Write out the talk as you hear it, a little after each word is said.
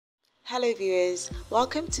Hello viewers,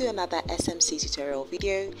 welcome to another SMC tutorial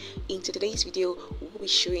video. In today's video, we'll be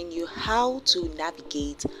showing you how to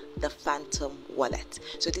navigate the Phantom wallet.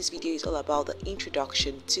 So this video is all about the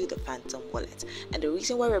introduction to the Phantom wallet, and the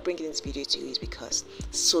reason why we're bringing this video to you is because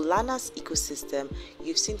Solana's ecosystem,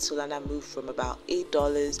 you've seen Solana move from about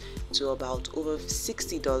 $8 to about over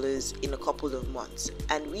 $60 in a couple of months,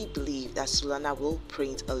 and we believe that Solana will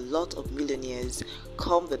print a lot of millionaires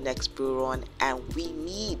come the next bull run, and we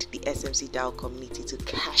need the SMC DAO community to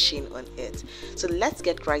cash in on it. So let's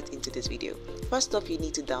get right into this video. First off, you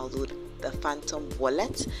need to download the Phantom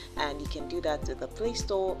wallet, and you can do that to the Play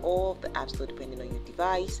Store or the App Store depending on your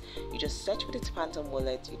device. You just search for the Phantom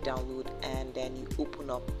wallet, you download, and then you open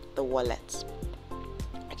up the wallet.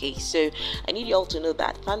 Okay, so I need you all to know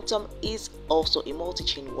that Phantom is also a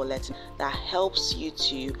multi-chain wallet that helps you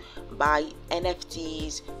to buy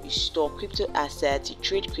NFTs, you store crypto assets, you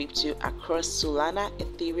trade crypto across Solana,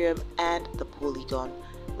 Ethereum, and the Polygon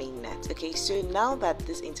mainnet. Okay, so now that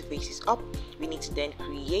this interface is up, we need to then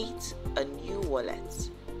create a new wallet.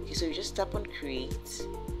 Okay, so you just tap on create,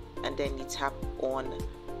 and then you tap on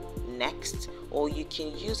next, or you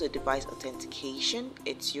can use a device authentication.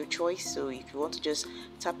 It's your choice. So if you want to just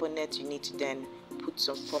tap on it, you need to then put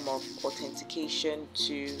some form of authentication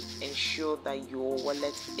to ensure that your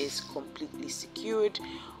wallet is completely secured.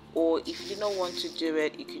 Or if you don't want to do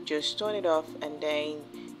it, you could just turn it off and then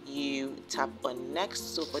you tap on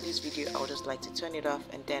next. So for this video, I would just like to turn it off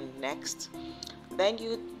and then next. Then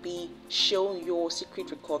you'd be shown your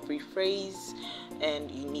secret recovery phrase,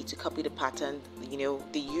 and you need to copy the pattern,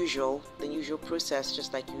 the usual process,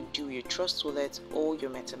 just like you do your Trust wallet or your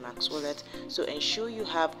MetaMask wallet. So ensure you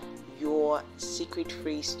have your secret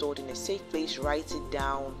phrase stored in a safe place. Write it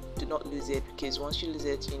down, do not lose it, because once you lose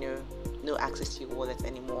it, no access to your wallet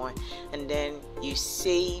anymore. And then you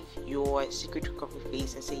save your secret recovery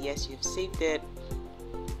phrase and say yes, you've saved it,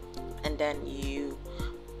 and then you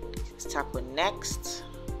tap on next.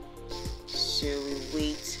 So we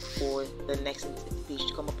wait for the next page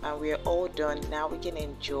to come up, and we're all done. Now we can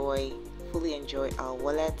fully enjoy our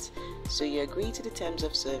wallet. So you agree to the terms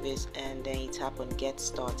of service, and then you tap on get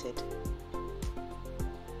started.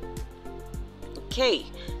 Okay,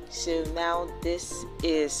 so now this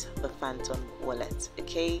is the Phantom wallet.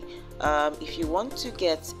 Okay, if you want to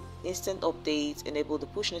get instant updates, enable the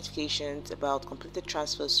push notifications about completed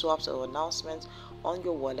transfers, swaps, or announcements on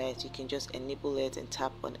your wallet, you can just enable it and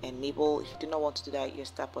tap on enable. If you do not want to do that, you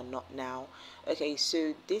just tap on not now. Okay,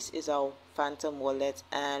 so this is our Phantom wallet,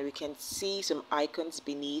 and we can see some icons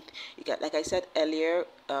beneath. You got, like I said earlier,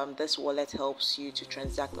 this wallet helps you to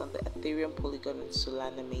transact on the Ethereum, Polygon, and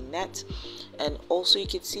Solana mainnet, and also you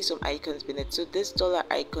can see some icons beneath. So this dollar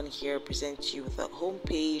icon here presents you with a home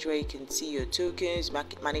page where you can see your tokens,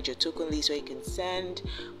 manage your token list, where you can send,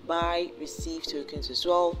 buy, receive tokens as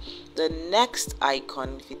well. The next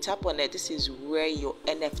icon, if you tap on it, this is where your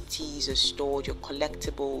NFTs are stored, your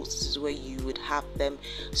collectibles. This is where you would have them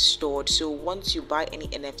stored. So once you buy any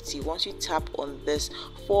NFT, once you tap on this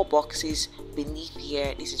 4 boxes beneath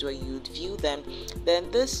here, this is where you would view them.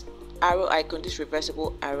 Then this arrow icon, this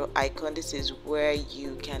reversible arrow icon, this is where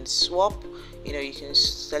you can swap. You can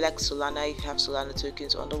select Solana. If you have Solana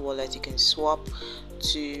tokens on the wallet, you can swap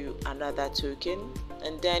to another token.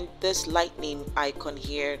 And then this lightning icon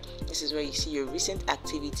here, this is where you see your recent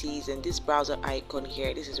activities. And this browser icon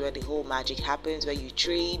here, this is where the whole magic happens, where you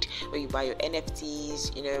trade, where you buy your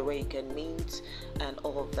NFTs, where you can mint and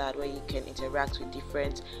all of that, where you can interact with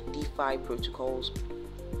different DeFi protocols.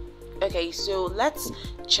 Okay, so let's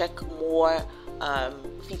check more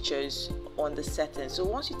features on the settings. So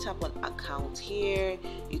once you tap on account here,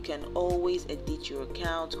 you can always edit your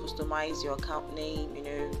account, customize your account name,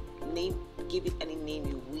 give it any name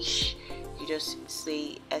you wish. You just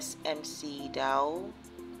say SMC DAO.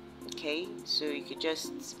 Okay, so you could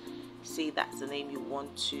just say that's the name you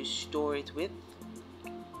want to store it with.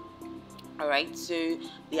 Alright, so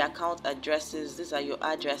the account addresses, these are your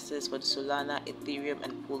addresses for the Solana, Ethereum,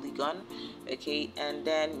 and Polygon. Okay, and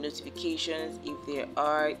then notifications, if there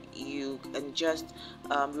are, you can just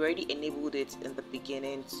we already enabled it in the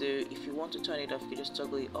beginning. So if you want to turn it off, you just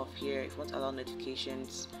toggle it off here. If you want to allow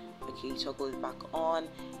notifications, okay, toggle it back on.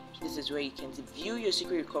 This is where you can view your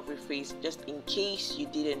secret recovery phrase, just in case you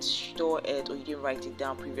didn't store it or you didn't write it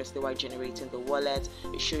down previously while generating the wallet.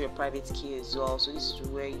 You show your private key as well. So this is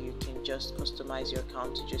where you can just customize your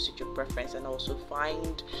account to just suit your preference, and also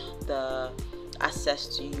find the access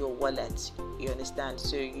to your wallet. You understand?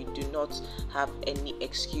 So you do not have any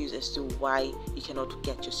excuse as to why you cannot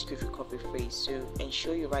get your secret recovery phrase. So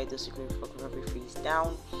ensure you write the secret recovery phrase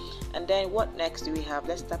down. And then what next do we have?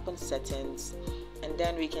 Let's tap on settings. and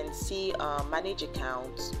then we can see manage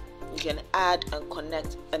accounts. You can add and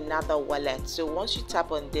connect another wallet. So once you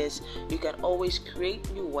tap on this, you can always create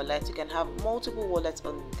new wallets. You can have multiple wallets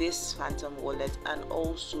on this Phantom wallet, and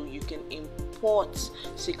also you can import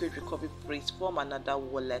secret recovery phrase from another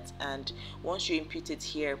wallet. And once you input it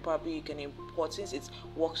here, probably you can import, since it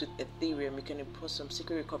works with Ethereum, you can import some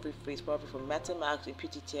secret recovery phrase probably from MetaMask,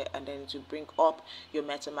 input it here, and then to bring up your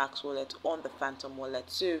MetaMask wallet on the Phantom wallet.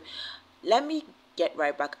 So let me get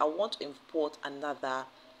right back. I want to import another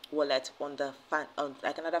wallet on the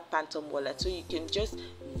like another Phantom wallet, so you can just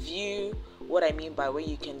view what I mean by where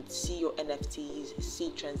you can see your NFTs,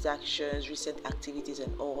 see transactions, recent activities,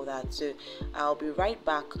 and all that. So I'll be right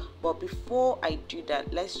back, but before I do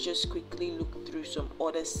that, let's just quickly look through some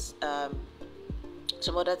other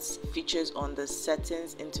features on the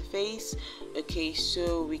settings interface. Okay,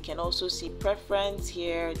 so we can also see preference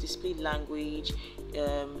here, display language. We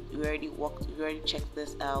already checked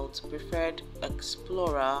this out. Preferred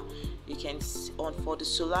explorer, you can see for the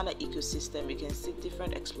Solana ecosystem, you can see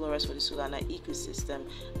different explorers for the Solana ecosystem,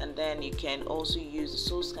 and then you can also use the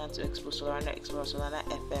Soul Scan to explore Solana Explorer, Solana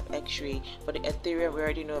FM, X-Ray. For the Ethereum, we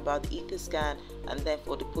already know about the Ether Scan, and then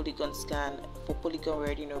for the Polygon Scan, for Polygon, we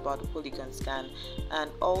already know about the Polygon Scan. And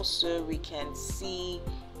also we can see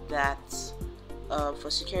that for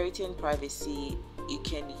security and privacy, you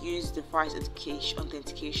can use device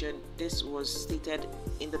authentication. This was stated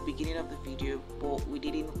in the beginning of the video, but we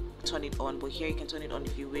didn't turn it on, but here you can turn it on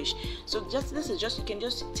if you wish. So you can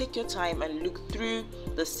just take your time and look through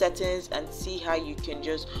the settings and see how you can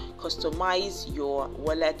just customize your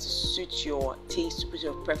wallet to suit your taste, to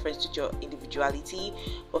your preference, to your individuality.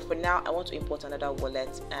 But for now, I want to import another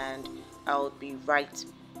wallet, and I'll be right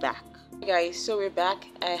back. Hey guys, so we're back.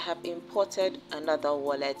 I have imported another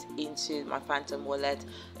wallet into my Phantom wallet.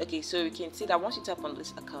 Okay, so you can see that once you tap on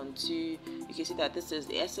this account too, you can see that this is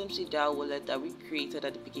the SMC DAO wallet that we created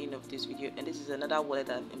at the beginning of this video, and this is another wallet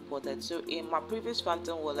that I've imported. So in my previous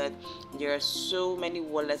Phantom wallet, there are so many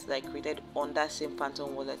wallets that I created on that same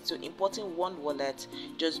Phantom wallet. So importing one wallet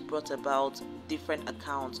just brought about different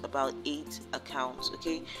accounts, about 8 accounts.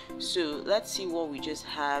 Okay, so let's see what we just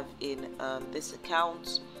have in this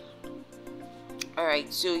account.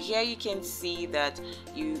 Alright, so here you can see that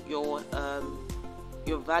your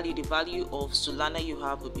value, the value of Solana you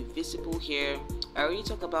have will be visible here. I already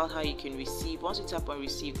talked about how you can receive. Once you tap on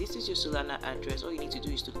receive, this is your Solana address. All you need to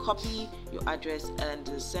do is to copy your address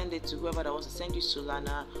and send it to whoever that wants to send you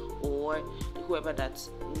Solana, or whoever that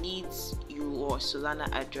needs your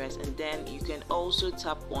Solana address. And then you can also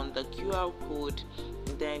tap on the QR code,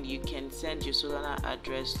 and then you can send your Solana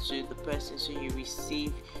address to the person, so you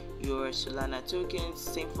receive your Solana tokens.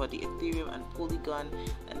 Same for the Ethereum and Polygon.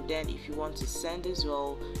 And then if you want to send as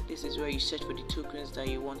well, this is where you search for the tokens that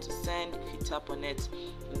you want to send. If you tap on it,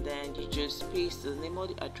 and then you just paste the name or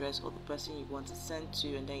the address of the person you want to send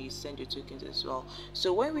to, and then you send your tokens as well.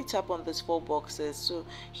 So when we tap on these 4 boxes, so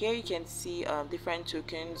here you can see different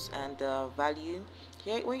tokens and value.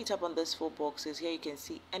 Here, when you tap on those 4 boxes, here you can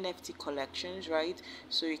see NFT collections, right?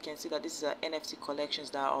 So you can see that this is NFT collections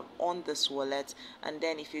that are on this wallet. And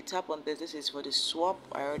then if you tap on this is for the swap.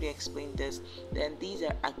 I already explained this. Then these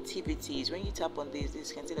are activities. When you tap on this,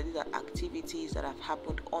 you can see that these are activities that have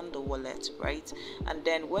happened on the wallet, right? And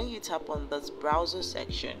then when you tap on this browser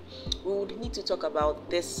section, we would need to talk about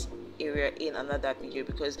this area in another video,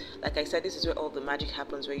 because like I said, this is where all the magic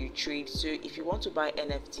happens, where you trade. So if you want to buy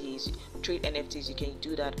NFTs, trade NFTs, you can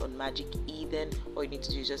do that on Magic Eden. All you need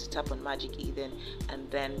to do is just tap on Magic Eden, and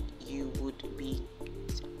then you would be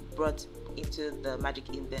brought into the Magic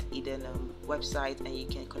Eden website, and you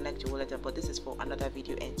can connect your wallet. But this is for another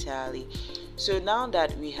video entirely. So now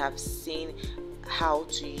that we have seen how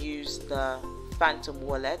to use the Phantom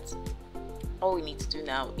wallet, all we need to do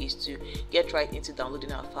now is to get right into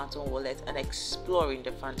downloading our Phantom wallet and exploring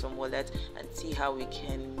the Phantom wallet and see how we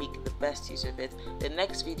can make the best use of it. The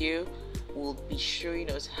next video will be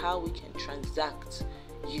showing us how we can transact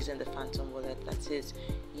using the Phantom wallet. That is,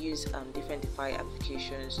 use different DeFi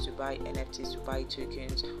applications to buy NFTs, to buy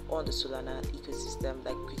tokens on the Solana ecosystem.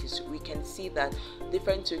 Like we can see that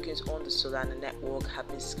different tokens on the Solana network have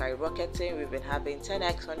been skyrocketing. We've been having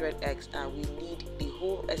 10x, 100x, and we need the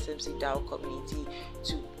whole SMC DAO community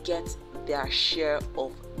to get their share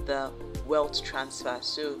of the wealth transfer.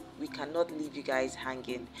 So we cannot leave you guys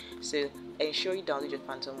hanging. So ensure you download your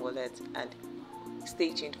Phantom wallet and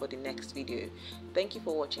stay tuned for the next video. Thank you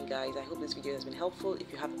for watching, guys. I hope this video has been helpful.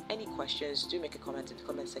 If you have any questions, do make a comment in the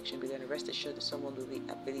comment section below, and rest assured that someone will be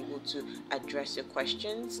available to address your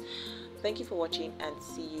questions. Thank you for watching, and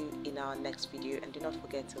see you in our next video. And do not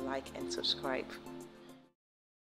forget to like and subscribe.